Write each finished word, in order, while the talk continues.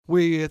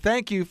We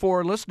thank you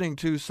for listening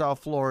to South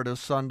Florida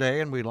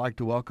Sunday, and we'd like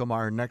to welcome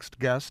our next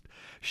guest,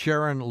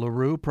 Sharon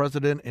LaRue,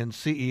 President and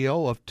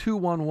CEO of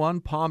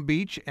 211 Palm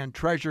Beach and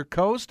Treasure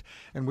Coast.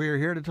 And we are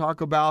here to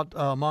talk about,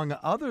 among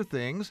other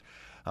things,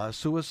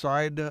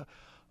 Suicide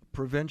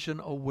Prevention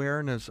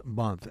Awareness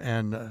Month.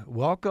 And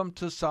welcome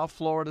to South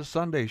Florida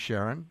Sunday,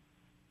 Sharon.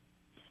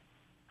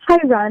 Hi,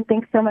 Ron.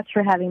 Thanks so much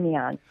for having me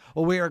on.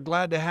 Well, we are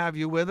glad to have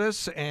you with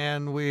us,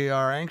 and we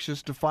are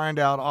anxious to find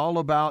out all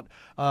about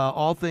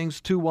all things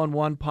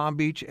 211 Palm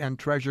Beach and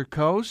Treasure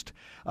Coast.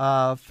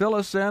 Fill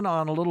us in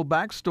on a little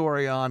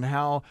backstory on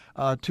how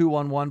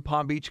 211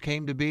 Palm Beach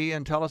came to be,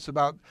 and tell us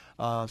about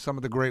some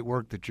of the great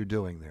work that you're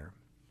doing there.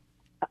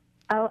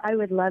 I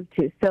would love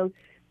to. So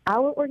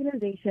our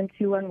organization,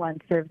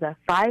 211, serves a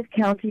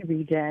 5-county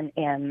region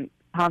in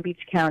Palm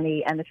Beach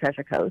County and the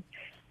Treasure Coast.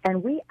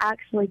 And we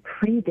actually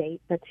predate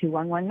the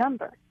 211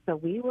 number. So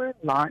we were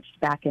launched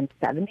back in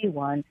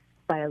 1971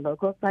 by a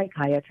local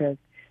psychiatrist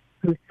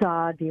who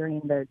saw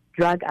during the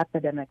drug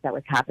epidemic that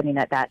was happening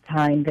at that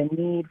time the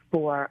need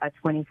for a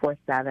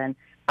 24/7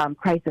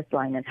 crisis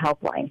line and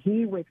helpline.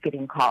 He was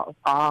getting calls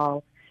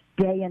all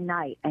day and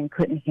night and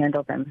couldn't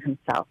handle them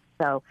himself.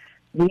 So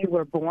we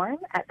were born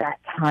at that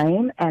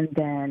time, and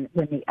then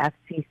when the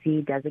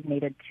FCC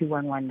designated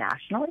 211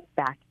 nationally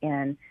back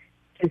in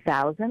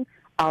 2000,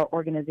 our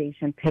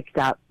organization picked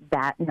up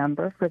that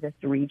number for this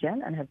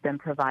region and has been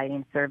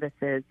providing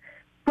services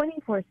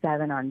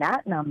 24/7 on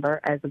that number,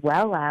 as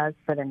well as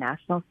for the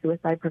National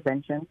Suicide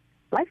Prevention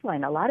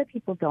Lifeline. A lot of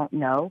people don't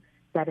know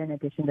that in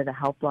addition to the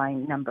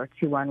helpline number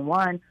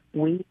 211,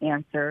 we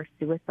answer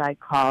suicide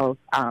calls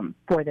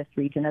for this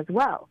region as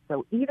well.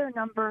 So either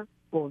number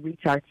will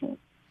reach our team.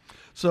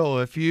 So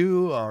if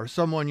you or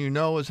someone you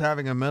know is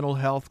having a mental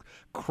health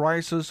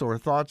crisis or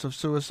thoughts of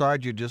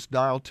suicide, you just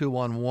dial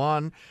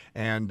 211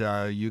 and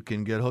you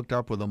can get hooked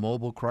up with a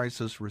mobile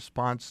crisis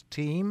response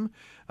team.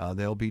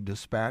 They'll be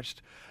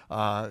dispatched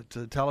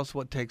to tell us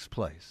what takes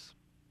place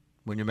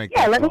when you make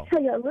that call. Let me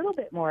tell you a little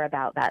bit more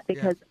about that,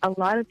 because a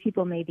lot of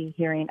people may be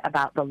hearing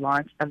about the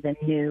launch of the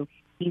new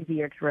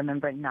easier to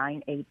remember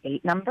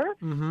 988 number.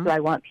 Mm-hmm. So I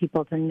want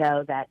people to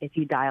know that if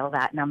you dial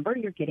that number,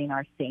 you're getting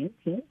our same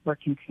team. We're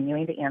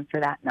continuing to answer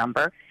that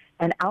number.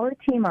 And our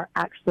team are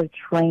actually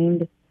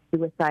trained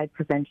suicide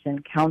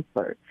prevention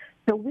counselors.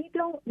 So we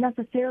don't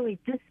necessarily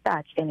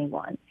dispatch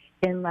anyone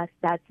unless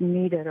that's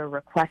needed or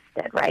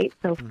requested, right?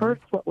 So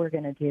first what we're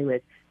going to do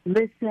is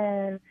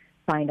listen,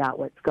 find out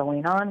what's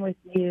going on with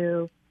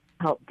you,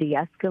 help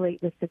de-escalate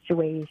the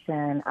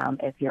situation.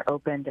 If you're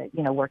open to,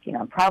 working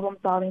on problem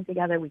solving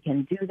together, we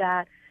can do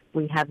that.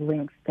 We have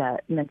links to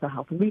mental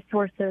health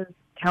resources,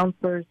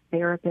 counselors,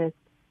 therapists,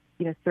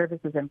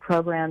 services and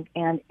programs.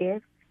 And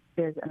if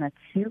there's an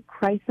acute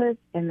crisis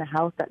in the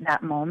house at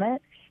that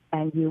moment,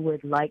 and you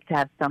would like to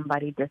have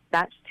somebody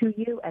dispatched to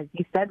you, as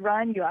you said,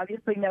 Ron, you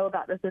obviously know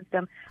about the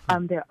system.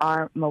 There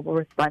are mobile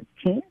response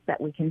teams that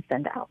we can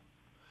send out.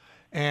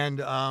 And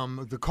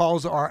the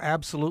calls are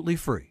absolutely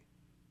free.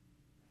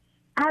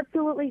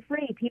 Absolutely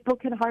free. People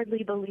can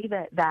hardly believe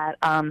it that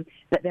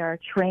there are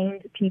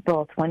trained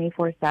people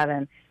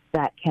 24/7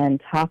 that can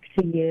talk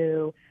to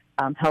you,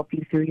 help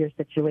you through your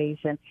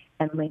situation,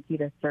 and link you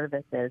to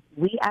services.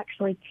 We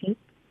actually keep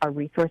a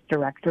resource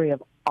directory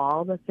of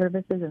all the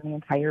services in the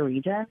entire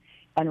region,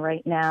 and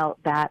right now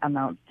that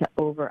amounts to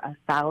over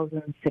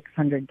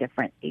 1,600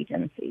 different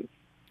agencies.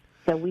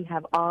 So we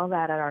have all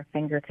that at our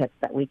fingertips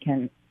that we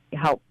can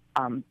help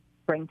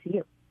bring to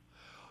you.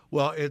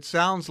 Well, it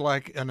sounds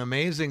like an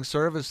amazing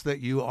service that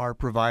you are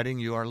providing.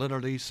 You are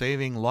literally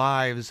saving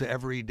lives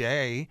every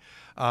day.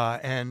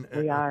 And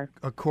we are.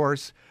 Of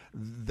course,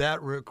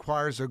 that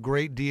requires a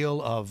great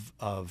deal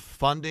of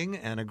funding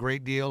and a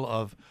great deal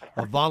of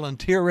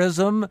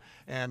volunteerism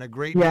and a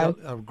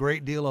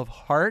great deal of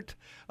heart,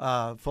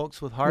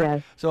 folks with heart.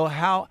 Yes. So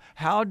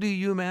how do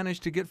you manage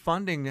to get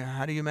funding?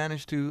 How do you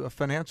manage to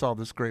finance all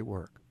this great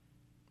work?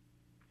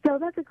 So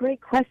that's a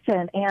great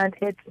question, and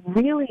it's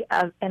really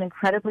an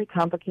incredibly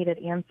complicated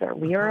answer.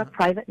 We are a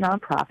private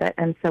nonprofit,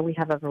 and so we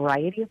have a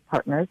variety of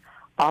partners.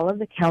 All of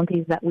the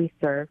counties that we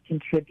serve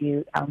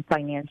contribute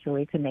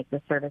financially to make the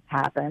service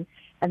happen.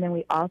 And then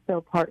we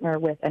also partner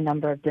with a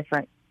number of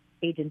different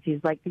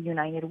agencies like the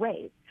United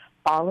Ways.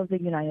 All of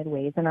the United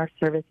Ways in our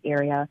service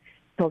area,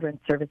 Children's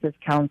Services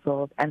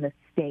Councils, and the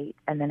state.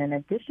 And then in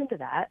addition to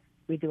that,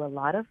 we do a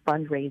lot of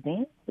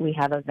fundraising. We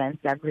have events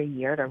every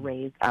year to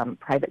raise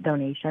private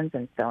donations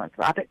and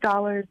philanthropic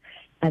dollars.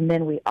 And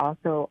then we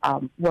also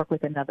work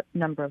with a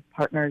number of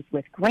partners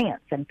with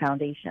grants and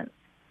foundations.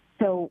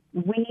 So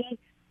we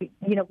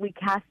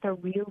cast a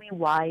really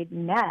wide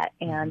net,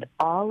 and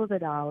all of the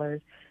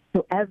dollars,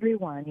 so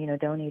everyone,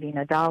 donating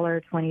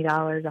 $1,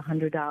 $20,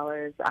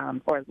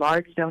 $100, or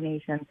large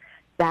donations,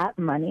 that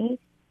money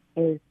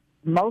is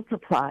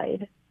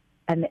multiplied.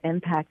 And the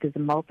impact is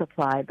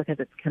multiplied because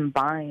it's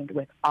combined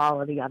with all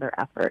of the other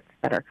efforts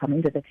that are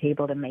coming to the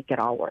table to make it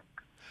all work.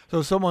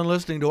 So someone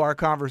listening to our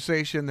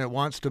conversation that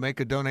wants to make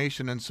a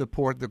donation and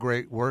support the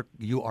great work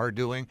you are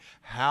doing,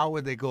 how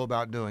would they go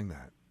about doing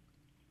that?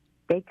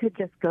 they could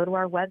just go to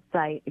our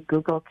website,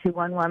 Google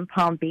 211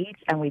 Palm Beach,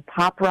 and we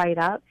pop right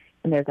up,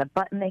 and there's a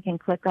button they can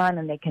click on,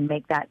 and they can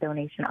make that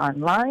donation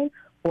online,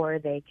 or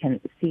they can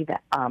see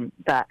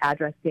the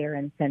address there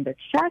and send a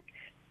check.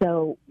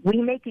 So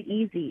we make it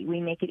easy.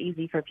 We make it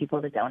easy for people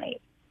to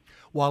donate.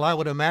 Well, I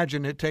would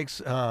imagine it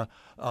takes a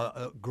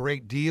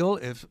great deal,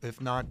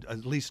 if not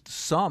at least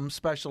some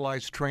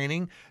specialized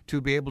training to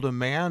be able to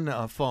man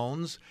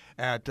phones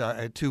at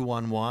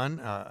 211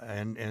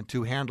 and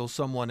to handle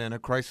someone in a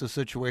crisis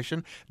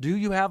situation. Do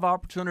you have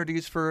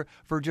opportunities for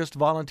just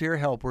volunteer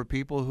help where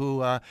people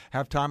who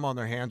have time on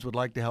their hands would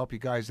like to help you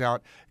guys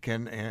out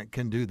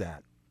can do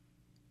that?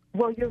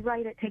 Well, you're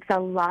right. It takes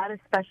a lot of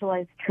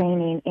specialized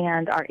training,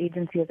 and our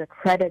agency is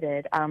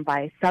accredited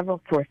by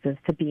several sources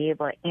to be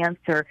able to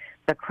answer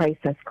the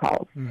crisis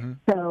calls. Mm-hmm.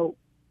 So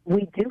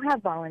we do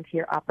have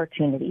volunteer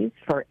opportunities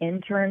for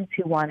interns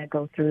who want to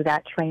go through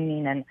that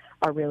training and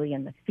are really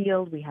in the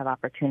field. We have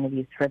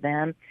opportunities for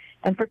them.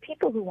 And for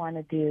people who want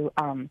to do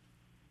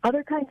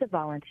other kinds of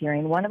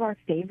volunteering, one of our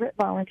favorite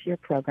volunteer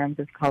programs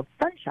is called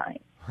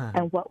Sunshine.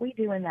 And what we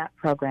do in that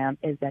program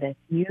is that if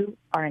you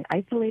are an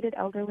isolated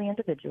elderly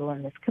individual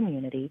in this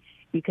community,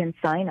 you can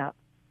sign up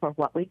for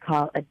what we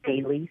call a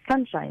daily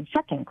Sunshine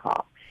check-in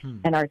call.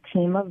 And our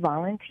team of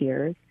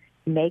volunteers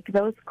make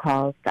those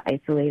calls to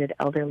isolated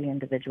elderly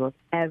individuals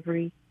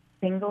every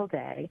single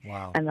day.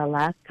 Wow. And the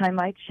last time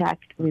I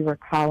checked, we were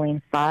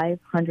calling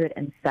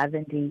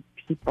 570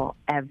 people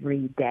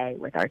every day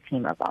with our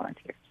team of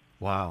volunteers.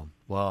 Wow.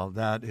 Well,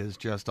 that is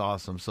just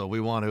awesome. So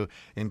we want to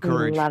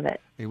encourage. We love it.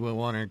 We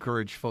want to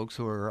encourage folks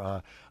who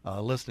are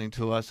listening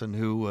to us and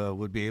who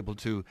would be able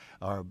to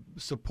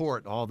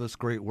support all this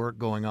great work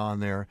going on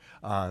there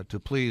to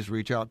please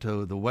reach out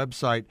to the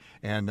website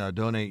and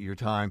donate your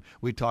time.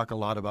 We talk a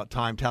lot about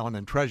time, talent,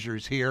 and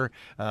treasures here.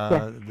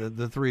 Yes.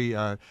 The three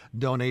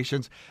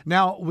donations.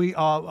 Now, we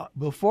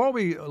before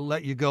we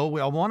let you go,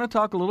 I want to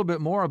talk a little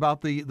bit more about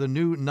the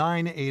new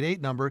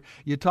 988 number.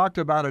 You talked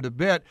about it a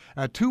bit.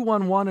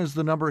 211 is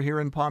the number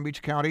here in Palm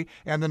Beach County,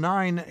 and the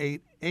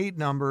 988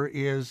 number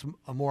is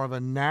more of a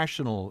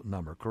national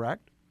number,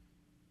 correct?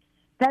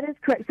 That is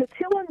correct. So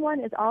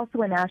 211 is also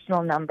a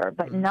national number,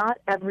 but not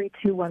every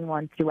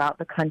 211 throughout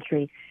the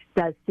country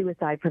does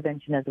suicide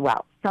prevention as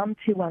well. Some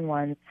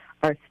 211s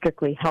are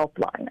strictly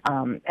helpline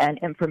and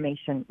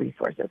information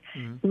resources.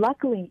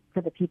 Luckily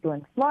for the people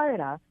in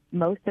Florida,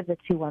 most of the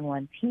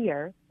 211s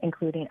here,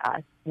 including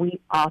us, we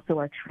also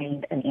are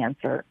trained and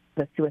answer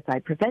the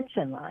suicide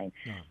prevention line.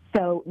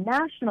 So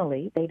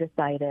nationally, they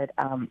decided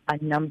a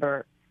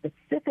number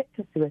specific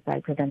to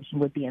suicide prevention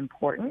would be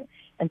important,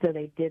 and so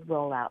they did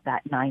roll out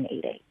that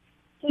 988.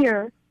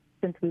 Here,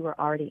 since we were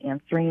already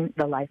answering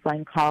the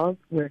Lifeline calls,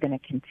 we're going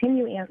to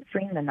continue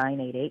answering the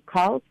 988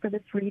 calls for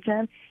this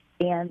region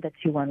and the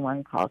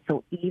 211 calls.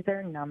 So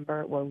either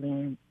number will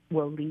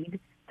lead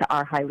to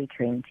our highly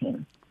trained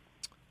team.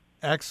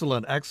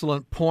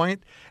 Excellent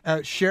point.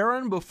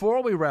 Sharon,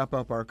 before we wrap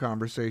up our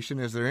conversation,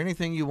 is there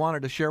anything you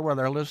wanted to share with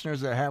our listeners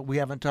that we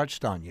haven't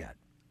touched on yet?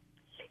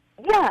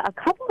 Yeah, a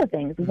couple of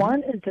things.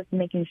 One is just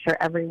making sure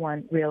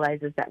everyone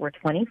realizes that we're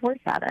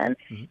 24/7.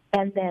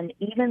 And then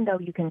even though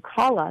you can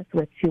call us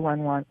with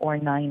 211 or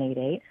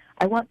 988,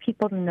 I want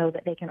people to know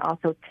that they can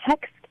also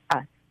text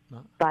us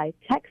by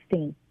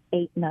texting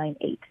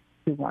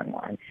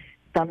 898-211.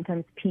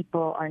 Sometimes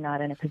people are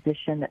not in a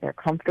position that they're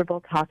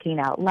comfortable talking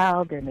out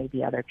loud. There may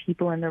be other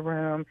people in the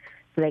room,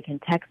 so they can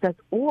text us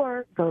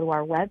or go to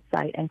our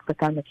website and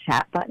click on the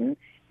chat button,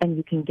 and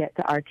you can get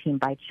to our team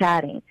by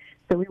chatting.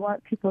 So we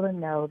want people to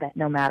know that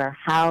no matter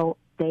how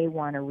they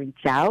want to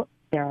reach out,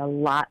 there are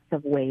lots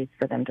of ways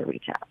for them to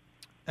reach out.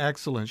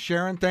 Excellent.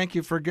 Sharon, thank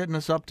you for getting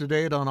us up to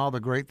date on all the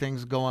great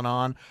things going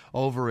on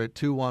over at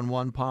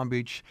 211 Palm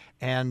Beach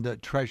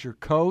and Treasure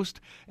Coast.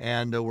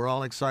 And we're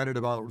all excited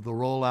about the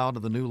rollout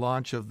of the new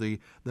launch of the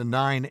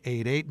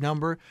 988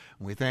 number.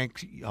 And we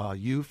thank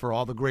you for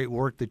all the great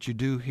work that you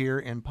do here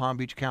in Palm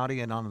Beach County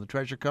and on the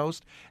Treasure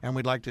Coast. And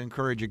we'd like to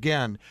encourage,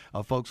 again,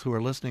 folks who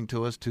are listening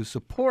to us to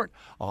support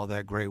all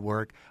that great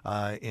work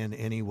in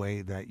any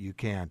way that you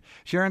can.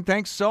 Sharon,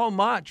 thanks so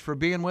much for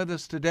being with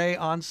us today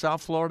on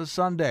South Florida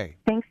Sunday.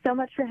 Thanks so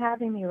much for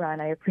having me, Ron.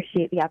 I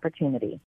appreciate the opportunity.